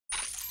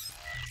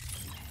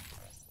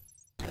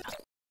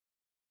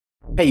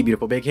Hey, you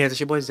beautiful big heads, it's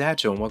your boy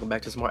Zatchul, and welcome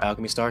back to some more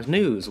Alchemy Stars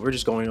news. We're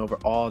just going over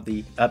all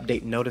the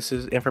update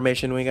notices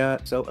information we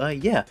got. So,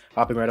 yeah,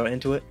 hopping right on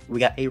into it. We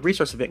got a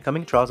resource event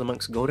coming, Trials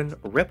Amongst Golden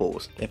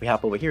Ripples. If we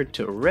hop over here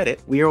to Reddit,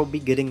 we will be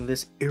getting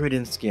this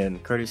Irridon Skin,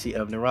 courtesy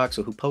of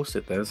Naraxo, who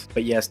posted this.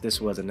 But yes, this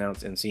was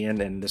announced in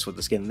CN, and this was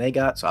the skin they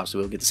got, so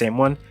obviously we'll get the same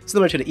one.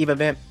 Similar to the EVE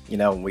event, you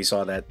know, we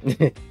saw that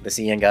the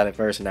CN got it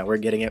first, and now we're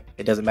getting it.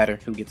 It doesn't matter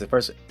who gets it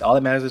first. All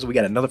that matters is we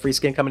got another free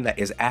skin coming that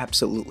is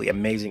absolutely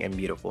amazing and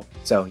beautiful.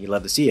 So, you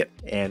love to see it.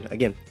 And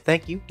again,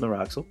 thank you,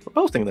 Naraxo, for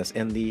posting this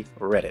in the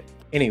Reddit.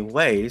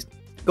 Anyways,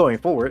 going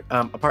forward,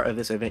 a part of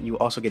this event, you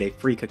also get a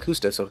free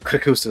Kakusta. So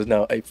Kakusta is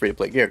now a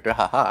free-to-play character,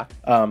 haha.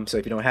 So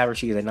if you don't have her,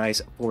 she is a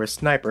nice forest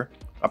sniper.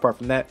 Apart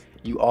from that,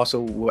 you also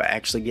will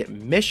actually get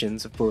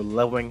missions for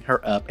leveling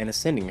her up and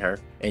ascending her,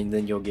 and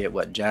then you'll get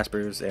what,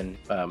 Jasper's and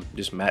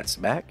just Matt's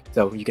back.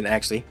 So you can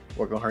actually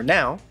work on her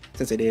now,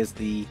 since it is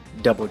the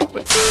double.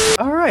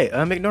 All right,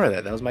 ignore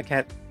that. That was my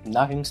cat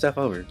knocking stuff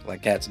over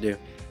like cats do.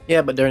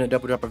 Yeah, but during the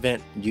double drop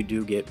event, you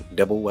do get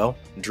double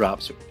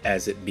drops,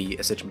 as it be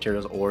essential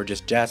materials or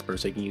just Jasper,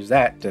 so you can use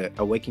that to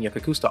awaken your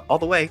Kakusta all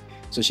the way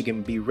so she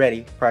can be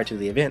ready prior to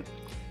the event.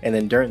 And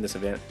then during this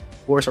event,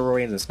 Force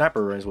Aurorians and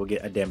Sniper Aurorians will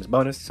get a damage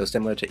bonus. So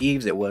similar to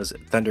Eve's, it was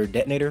Thunder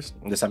Detonators.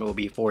 This time it will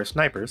be Forest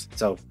Snipers,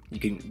 so you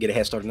can get a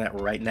head start on that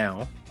right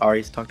now.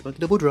 Already talked about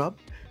the double drop.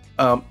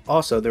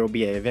 Also, there will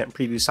be an event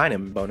preview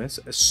sign-in bonus,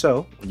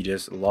 so you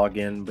just log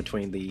in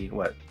between the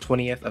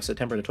 20th of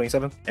September to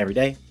 27th every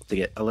day to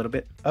get a little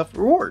bit of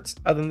rewards.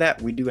 Other than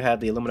that, we do have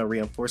the Illumina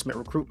Reinforcement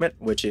recruitment,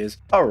 which is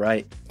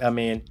alright. I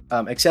mean,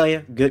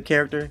 Excelia, good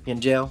character in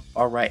jail,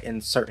 alright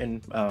in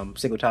certain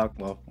single talk,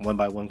 well,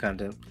 1x1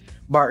 content.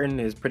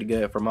 Barton is pretty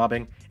good for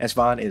mobbing, and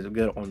Svan is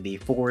good on the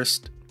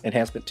forest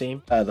enhancement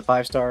team. The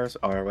 5 stars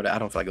are what I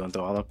don't feel like going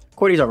through all of them.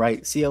 Cordy's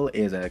alright. Seal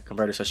is a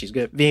converter, so she's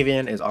good.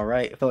 Vivian is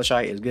alright.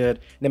 Felishai is good.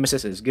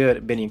 Nemesis is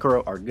good. Benny and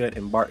Kuro are good,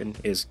 and Barton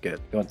is good.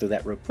 Going through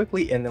that real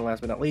quickly, and then last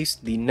but not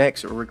least, the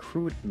next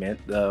recruitment,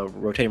 the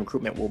rotating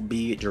recruitment, will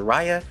be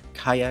Jiraiya,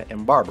 Kaya,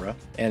 and Barbara,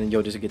 and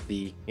you'll just get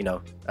the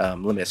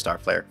limited star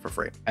flare for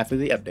free after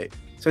the update.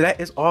 So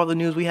that is all the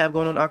news we have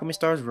going on Alchemy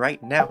Stars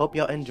right now. Hope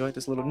y'all enjoyed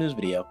this little news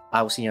video.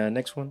 I will see you on the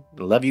next one.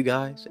 Love you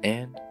guys,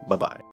 and bye bye.